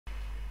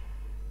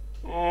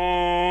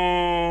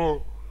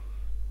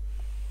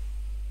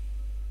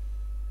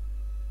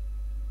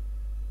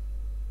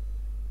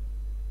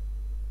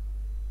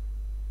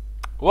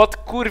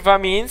What kurwa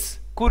means?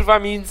 Kurwa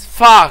means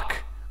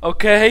fuck,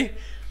 okay?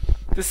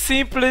 The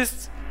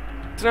simplest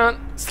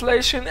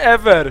translation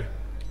ever.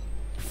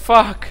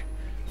 Fuck.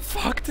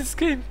 Fuck this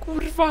game,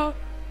 kurwa.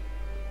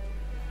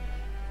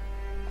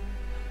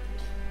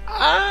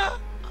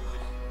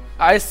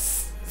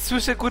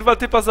 Słyszę kurwa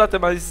typa za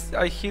tym,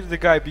 I hear the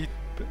guy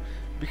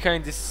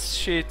behind this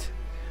shit.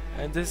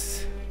 And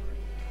this,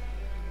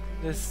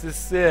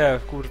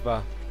 yeah,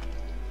 kurwa.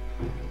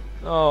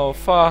 Oh,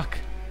 fuck.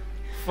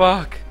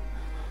 Fuck.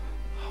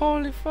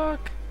 Holy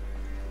fuck.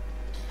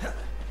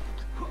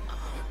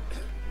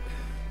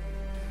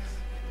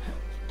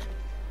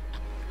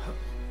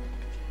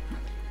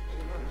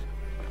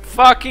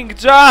 Fucking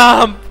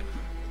jump!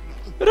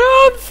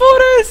 Run,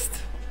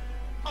 Forest!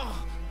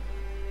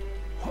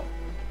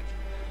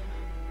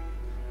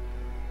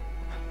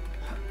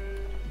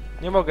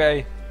 Nie mogę,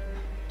 ej.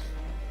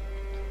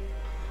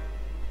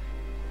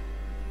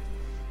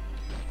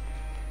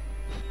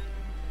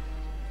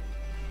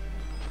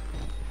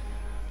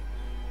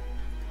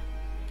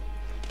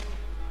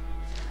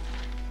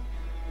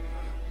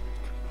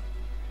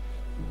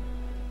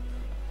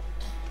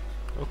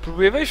 O,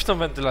 próbuję wejść w tą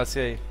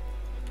wentylację, ej.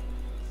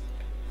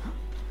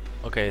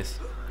 Okej, jest.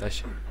 Da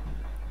się.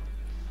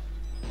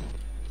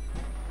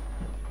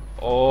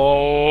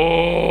 O.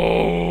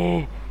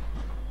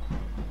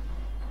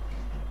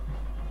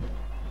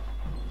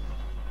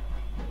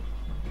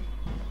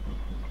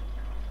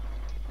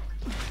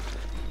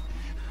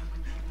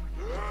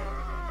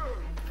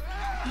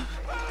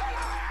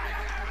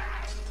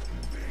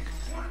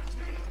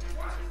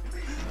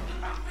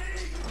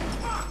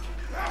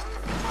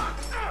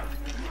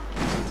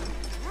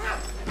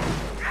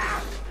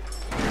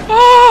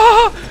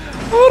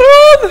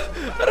 Run!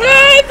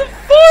 Run!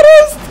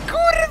 Forest!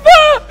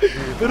 Kurwa!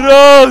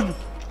 Run!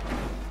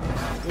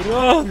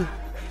 Run!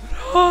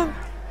 Run!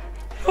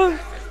 Run!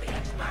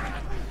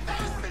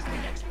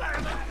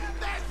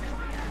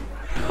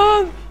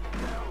 Run!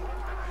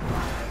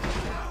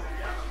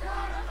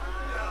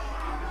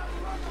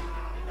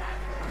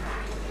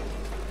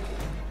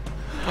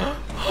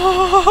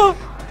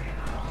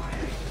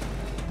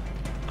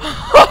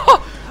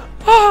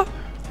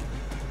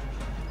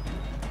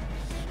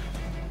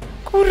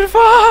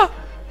 Kurwa!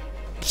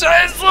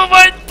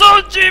 Przesuwaj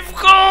to,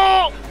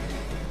 dziwko!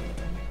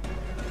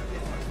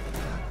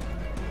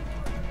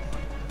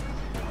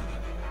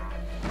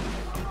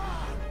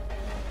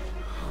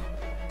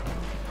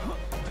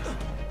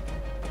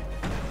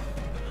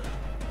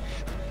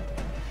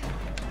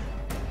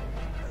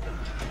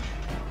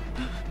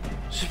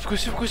 Szybko,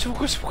 szybko,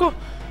 szybko, szybko!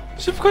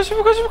 Szybko,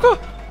 szybko, szybko!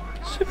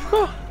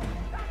 Szybko!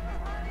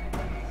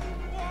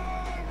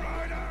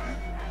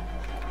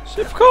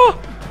 Szybko!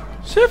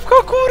 Szybko,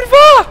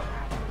 kurwa!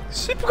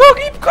 Szybko,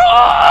 gipko!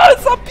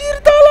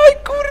 Zapierdalaj,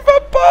 kurwa,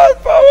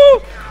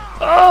 pało!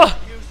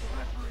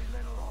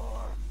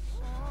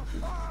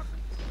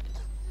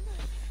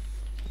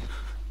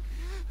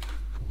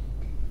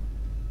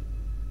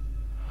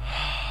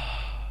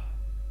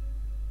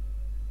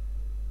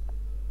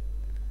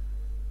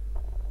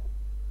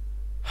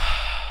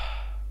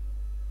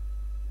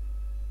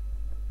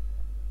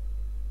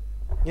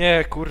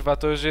 Nie, kurwa,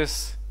 to już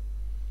jest...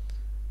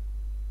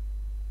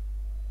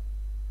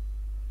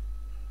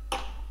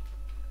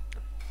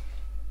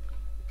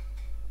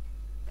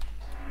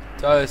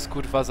 To jest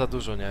kurwa za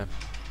dużo, nie?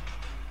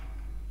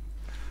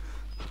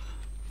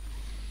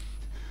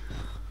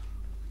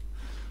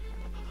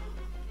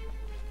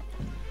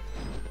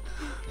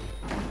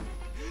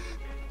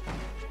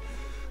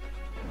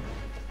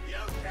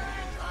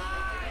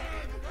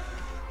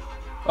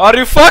 Are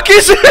you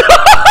fucking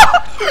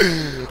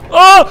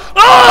O!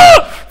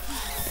 O!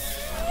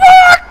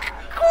 Fuck!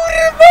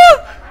 Kurwa!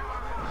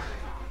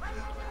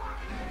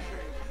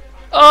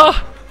 O!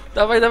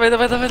 Dawaj, dawaj,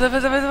 dawaj, dawaj,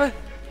 dawaj, dawaj, dawaj!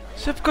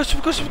 Szybko,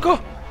 szybko, szybko!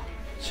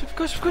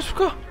 Szybko, szybko,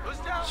 szybko!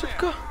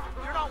 Szybko!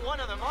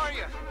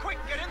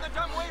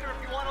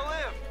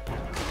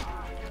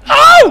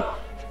 Au!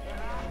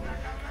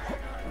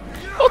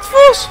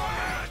 Otwórz!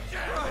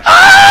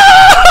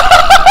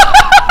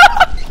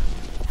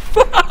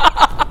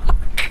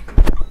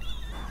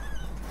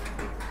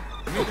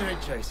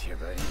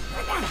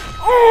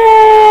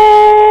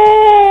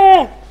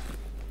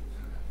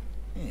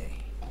 Hey,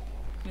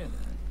 you're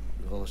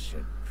the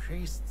bullshit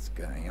priest's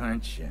guy,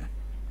 aren't you?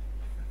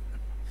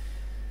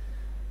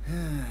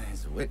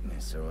 As a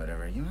witness or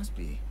whatever, you must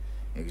be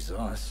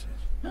exhausted.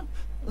 Well,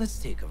 let's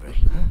take a break,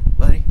 huh,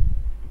 buddy?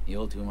 The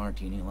old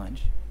 2-martini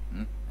lunch?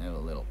 Have a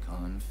little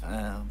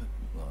confab,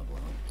 blah blah.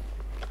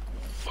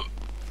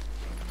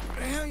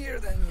 Heavier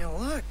than you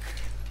look.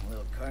 A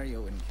little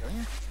cardio wouldn't kill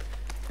you.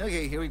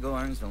 Okay, here we go,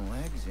 arms and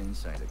legs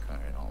inside the car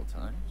at all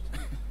times.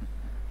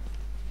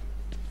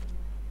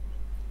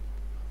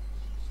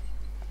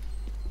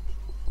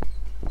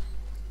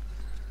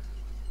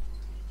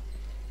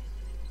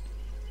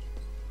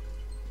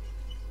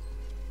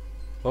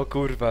 O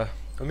kurwa,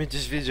 on mnie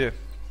gdzieś wiedzie.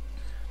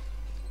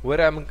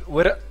 Where am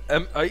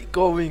I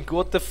going?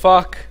 What the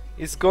fuck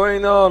is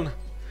going on?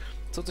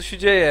 Co tu się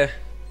dzieje?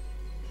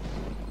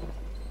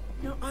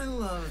 You know, I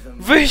love them.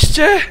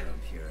 Wyjście!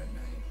 Up here at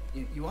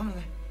night. You wanna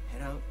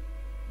head out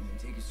and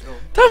take a stroll?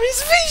 Tam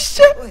jest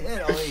wyjście! Go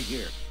ahead, I'll wait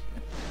here.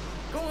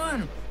 Go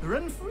on,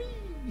 run free.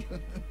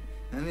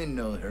 I'm in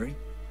no hurry.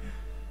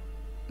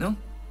 No?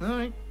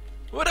 Alright.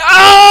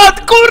 A,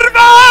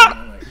 kurwa! Oh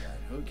my god,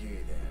 okay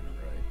then,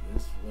 right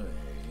this way.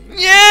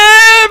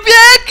 Nie,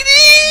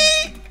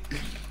 biegnij!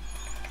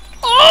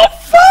 O,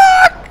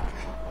 fuck!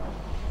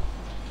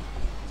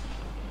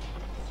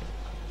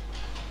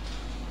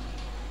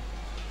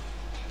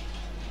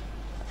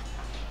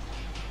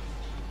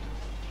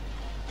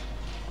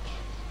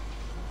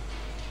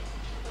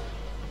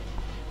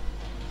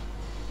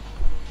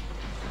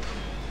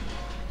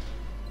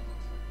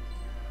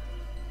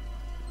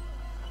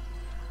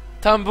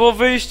 Tam było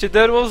wyjście,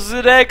 there was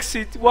an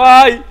exit,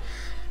 why?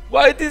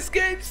 Why this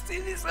game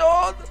still is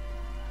on?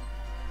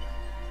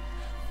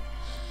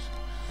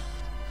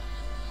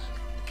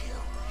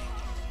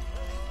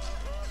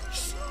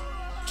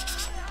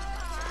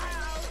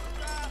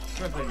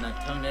 Probably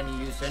not tongue any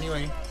use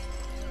anyway.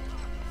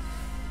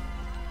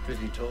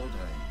 Truth be told,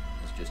 I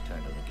was just tired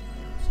of looking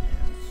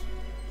downstairs.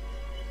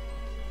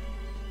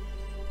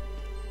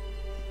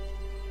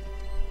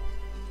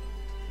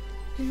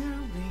 Here we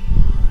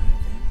are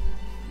then.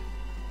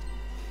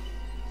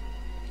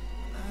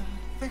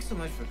 Thanks so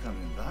much for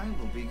coming by.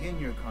 We'll begin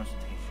your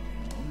consultation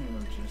in a moment.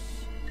 We'll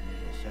just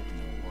need a second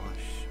to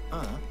wash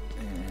up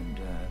and,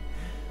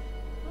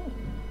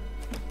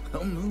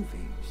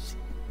 movies.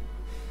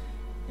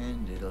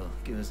 And it'll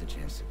give us a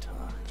chance to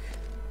talk.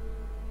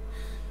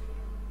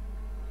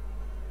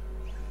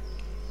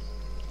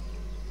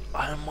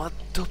 Ale ma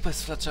dupę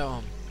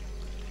sflaczałam.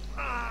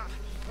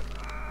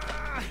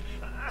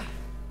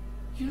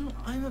 You know,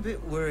 I'm a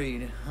bit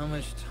worried how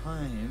much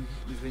time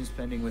you've been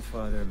spending with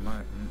Father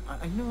Martin.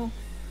 I know,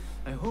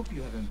 I hope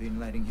you haven't been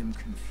letting him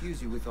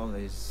confuse you with all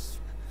his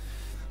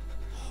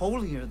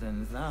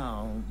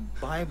holier-than-thou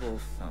Bible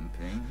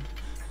thumping.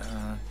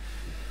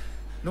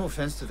 No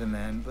offense to the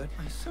man, but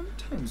I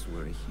sometimes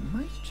worry he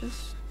might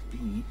just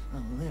be a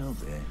little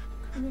bit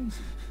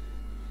crazy.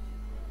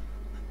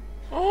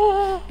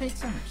 Oh.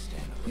 It's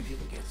understandable.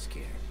 People get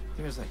scared.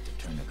 They're as like to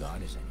turn to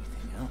God as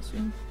anything else.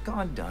 And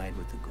God died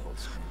with the gold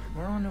standard.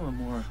 We're on to a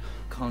more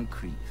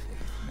concrete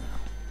faith now.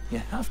 You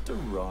have to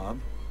rob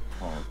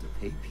Paul to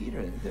pay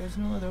Peter. There's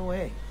no other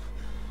way.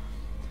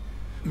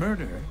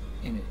 Murder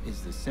in it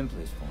is the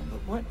simplest form,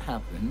 but what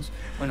happens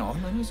when all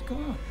money's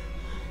gone?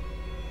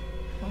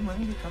 Well,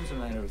 money becomes a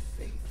matter of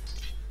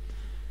faith.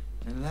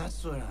 And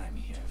that's what I'm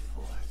here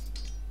for.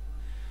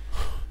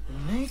 To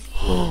make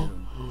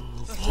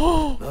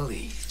you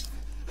believe.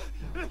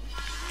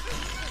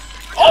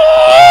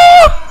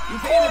 Oh! You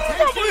paying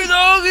attention? Mój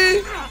nogi!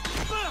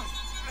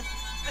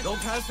 Don't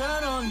pass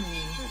that on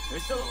me.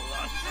 There's still a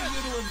lot for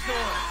you to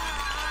absorb.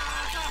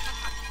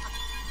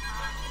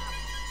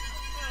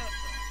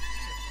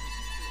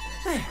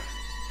 There.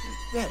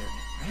 Better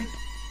now, right?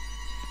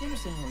 You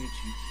understand how we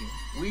achieved here?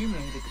 We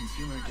made the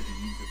consumer into the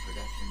means of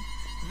production.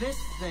 This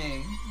thing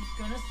is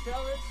gonna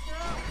sell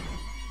itself.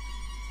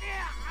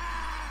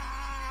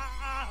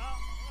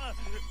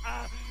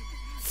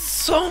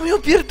 Co mi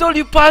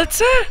opierdolił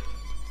palce?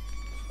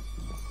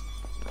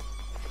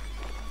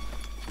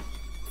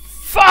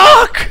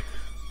 Fuck!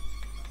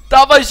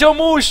 Dawaj,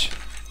 ziomuś!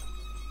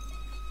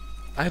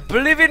 I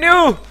believe in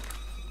you!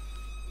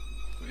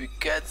 We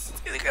can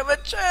still have a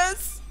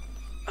chance!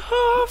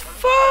 Oh,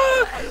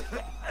 fuck!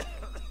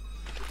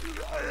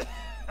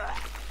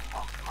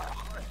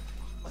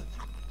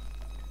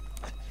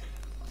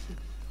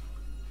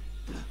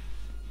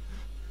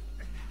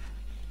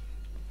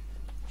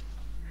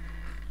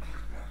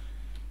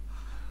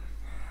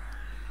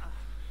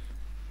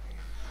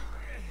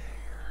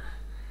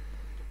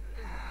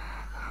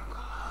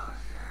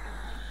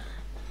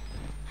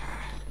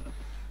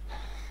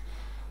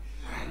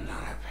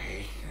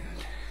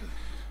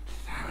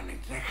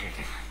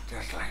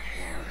 Just like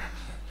him.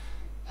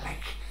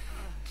 Like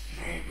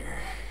Traeger.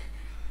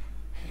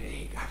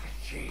 He got the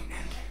gene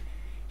and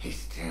he's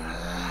still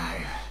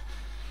alive.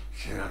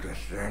 Filled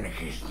with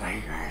Wernicke's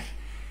nightmares.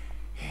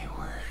 He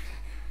worked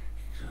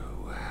so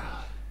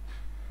well.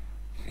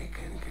 They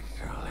couldn't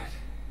control it.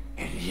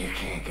 And you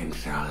can't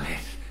control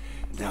it.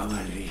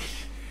 Nobody.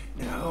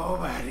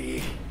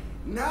 Nobody.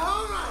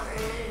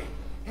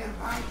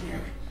 If I do,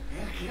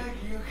 he'll kill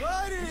you.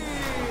 Buddy!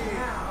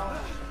 Now.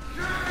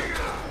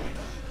 Traeger!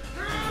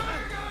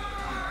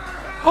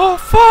 Oh,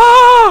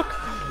 fuck!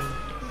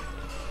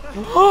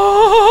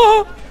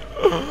 Oh!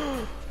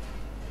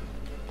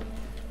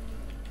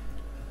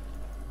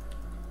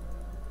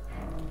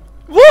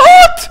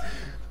 What?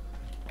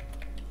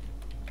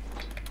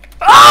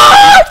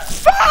 Ah,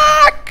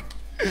 fuck!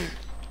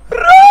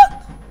 Run!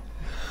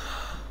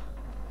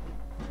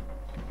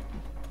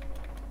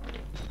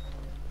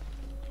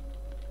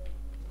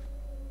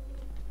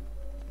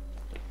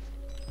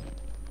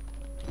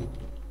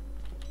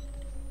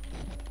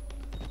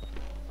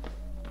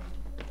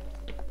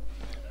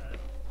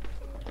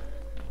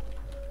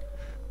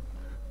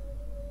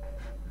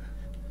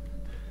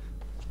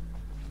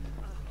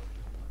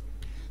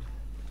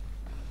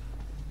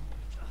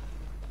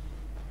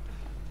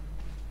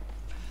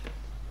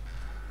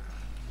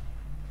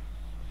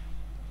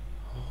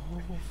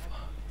 Oh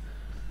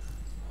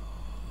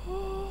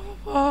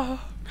fuck.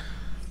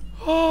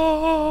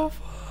 Oh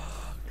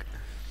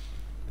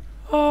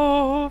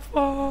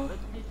fuck.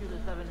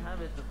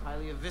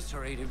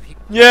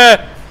 Nie!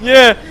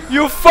 Nie!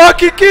 You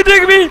fucking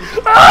kidding me!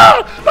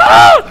 Ah!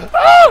 Ah!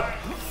 Ah!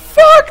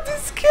 Fuck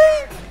this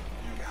game!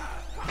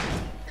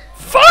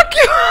 Fuck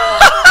you!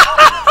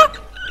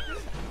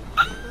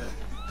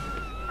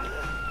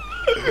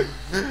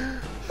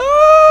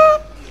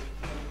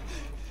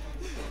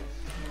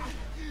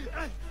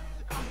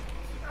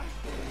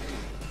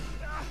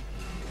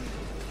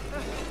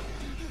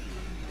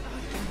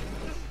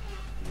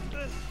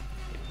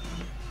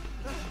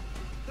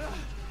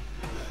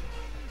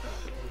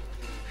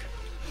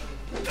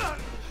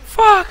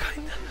 Fuck!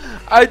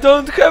 I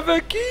don't have a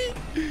key!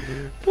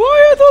 Why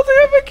I don't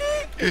have a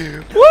key?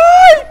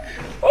 Why?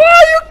 Why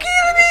you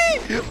kill me?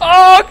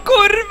 O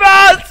kurwa!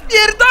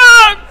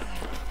 Spierdalam!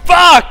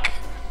 Fuck!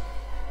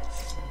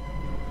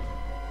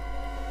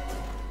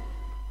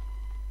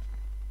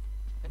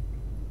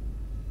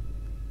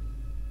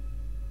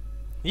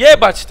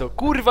 Jebać to,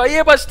 kurwa,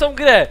 jebać tą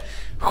grę!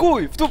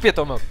 Chuj, w dupie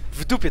to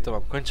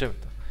mam, kończymy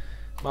to.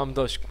 Mam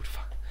dość, kurwa.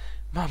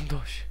 Mam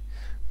dość.